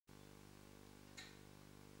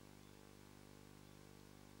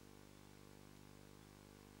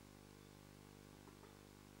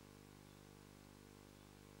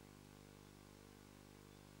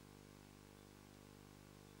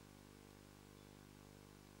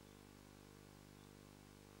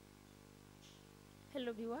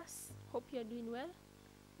Hello viewers, hope you are doing well.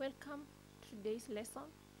 Welcome to today's lesson.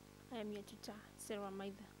 I am your tutor, Sarah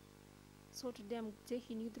Maitha. So today I'm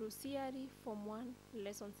taking you through CRE Form 1,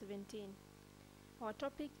 Lesson 17. Our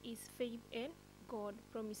topic is Faith and God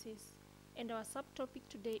Promises. And our subtopic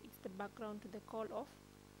today is the background to the call of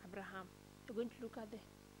Abraham. We're going to look at the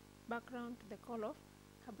background to the call of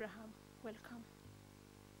Abraham. Welcome.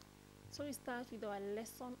 So we start with our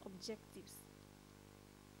lesson objectives.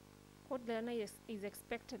 What the learner is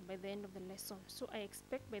expected by the end of the lesson. So I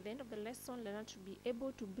expect by the end of the lesson, learner to be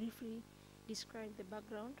able to briefly describe the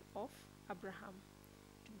background of Abraham.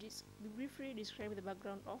 Briefly describe the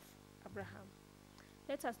background of Abraham.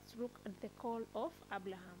 Let us look at the call of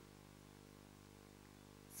Abraham.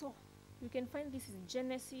 So you can find this in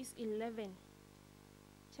Genesis 11,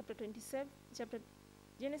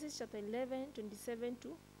 Genesis chapter 11, 27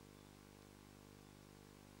 to.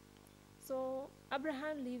 So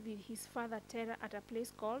Abraham lived with his father Terah at a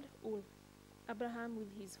place called Ul. Abraham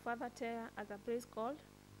with his father Terah at a place called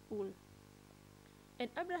Ul. And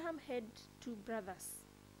Abraham had two brothers,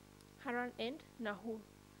 Haran and Nahor.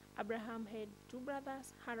 Abraham had two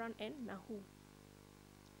brothers, Haran and Nahor.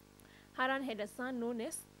 Haran had a son known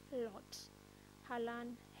as Lot.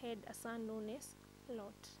 Haran had a son known as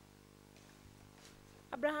Lot.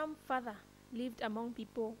 Abraham's father lived among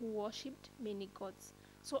people who worshipped many gods.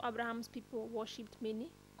 So Abraham's people worshipped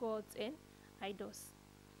many gods and idols.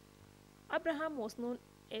 Abraham was known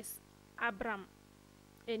as Abram,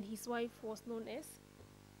 and his wife was known as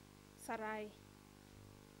Sarai.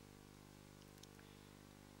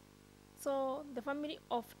 So the family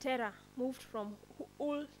of Terah moved from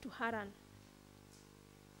Ul to Haran.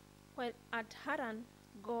 While at Haran,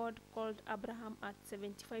 God called Abraham at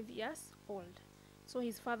 75 years old. So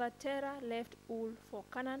his father Terah left Ul for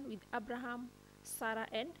Canaan with Abraham, Sarah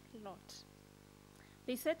and Lot.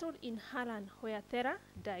 They settled in Haran where Terah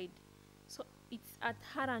died. So it's at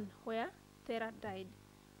Haran where Terah died.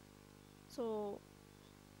 So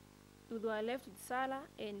they were left with Sarah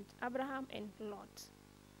and Abraham and Lot.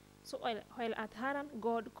 So while at Haran,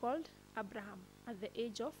 God called Abraham at the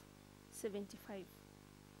age of 75.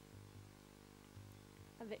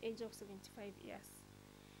 At the age of 75 years.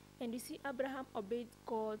 And you see, Abraham obeyed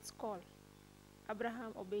God's call.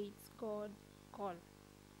 Abraham obeyed God's call.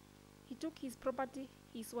 He took his property,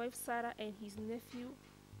 his wife Sarah, and his nephew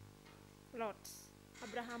Lot.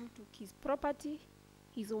 Abraham took his property,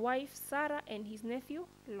 his wife Sarah, and his nephew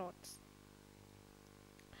Lot.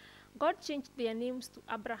 God changed their names to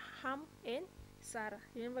Abraham and Sarah.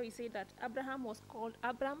 Remember, we said that Abraham was called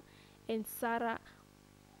Abram and Sarah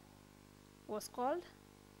was called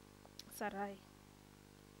Sarai.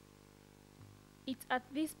 It's at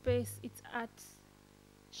this place, it's at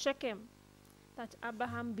Shechem, that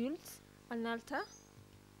Abraham built an altar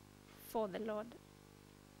for the Lord.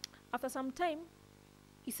 After some time,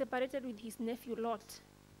 he separated with his nephew Lot.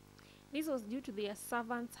 This was due to their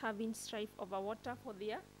servants having strife over water for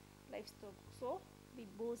their livestock. So they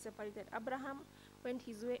both separated. Abraham went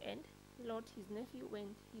his way and Lot, his nephew,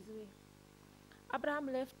 went his way. Abraham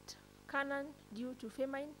left Canaan due to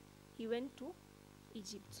famine. He went to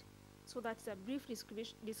Egypt. So that's a brief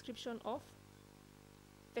description of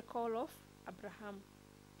the call of Abraham.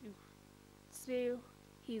 You say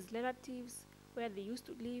his relatives, where they used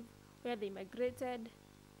to live, where they migrated,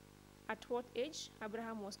 at what age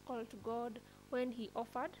Abraham was called to God, when he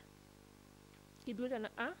built an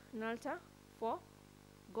altar for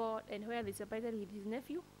God, and where they separated with his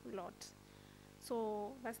nephew Lot.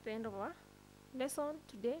 So that's the end of our lesson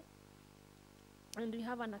today. And we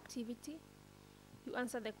have an activity. You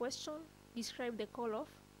answer the question, describe the call of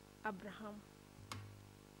Abraham.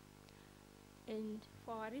 And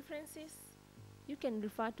for our references, you can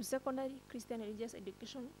refer to Secondary Christian Religious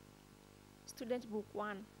Education Student Book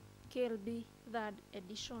 1, KLB 3rd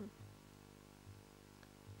edition.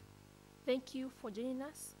 Thank you for joining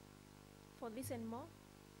us for this and more.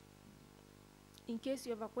 In case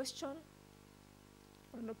you have a question,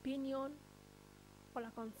 or an opinion, or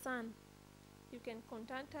a concern, you can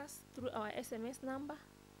contact us through our SMS number,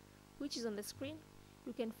 which is on the screen.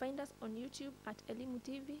 You can find us on YouTube at Elimu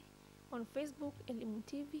TV, on Facebook Elimu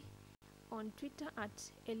TV, on Twitter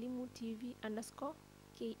at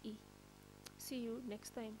ElimuTV_KE. See you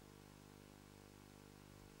next time.